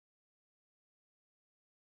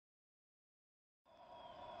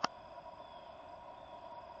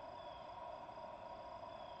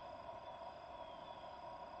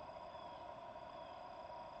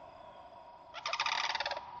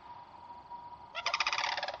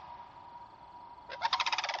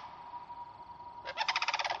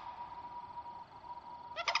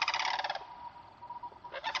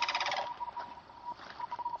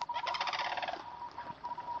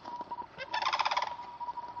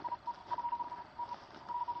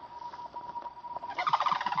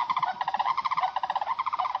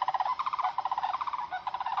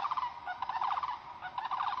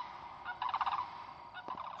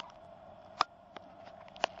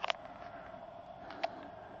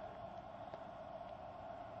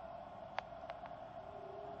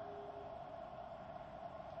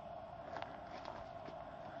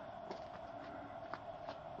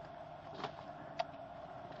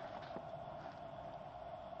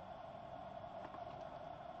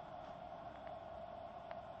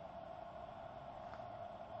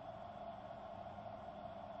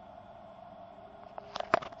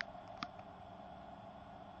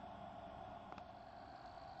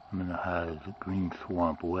in the heart of the Green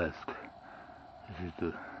Swamp West. This is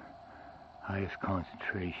the highest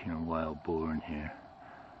concentration of wild boar in here,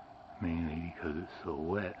 mainly because it's so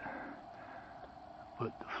wet.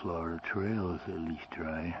 But the Florida Trail is at least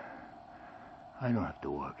dry. I don't have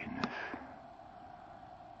to walk in this.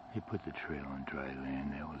 They put the trail on dry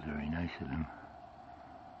land. That was very nice of them.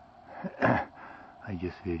 I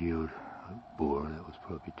just videoed a boar that was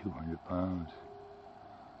probably 200 pounds.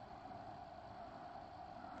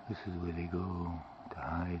 This is where they go to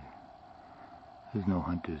hide. There's no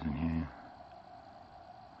hunters in here.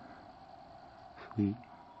 Sweet.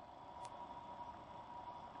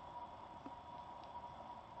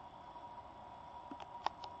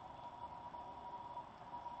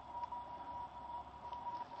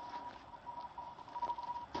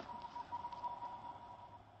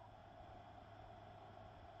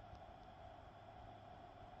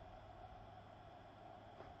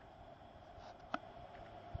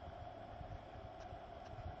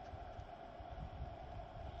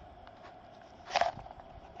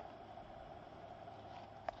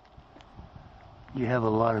 You have a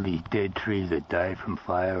lot of these dead trees that died from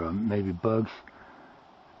fire or maybe bugs.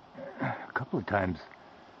 A couple of times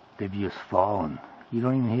they've just fallen. You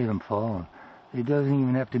don't even hear them falling. It doesn't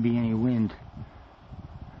even have to be any wind.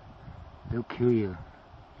 They'll kill you.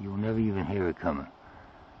 You'll never even hear it coming.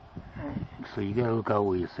 So you gotta look out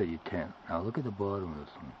where you set your tent. Now look at the bottom of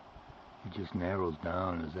this one. It just narrows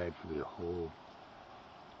down. There's actually a hole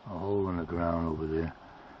in the ground over there.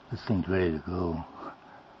 This thing's ready to go.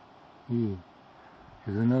 Yeah.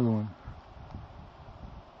 Here's another one.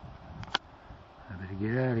 I better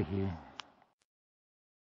get out of here.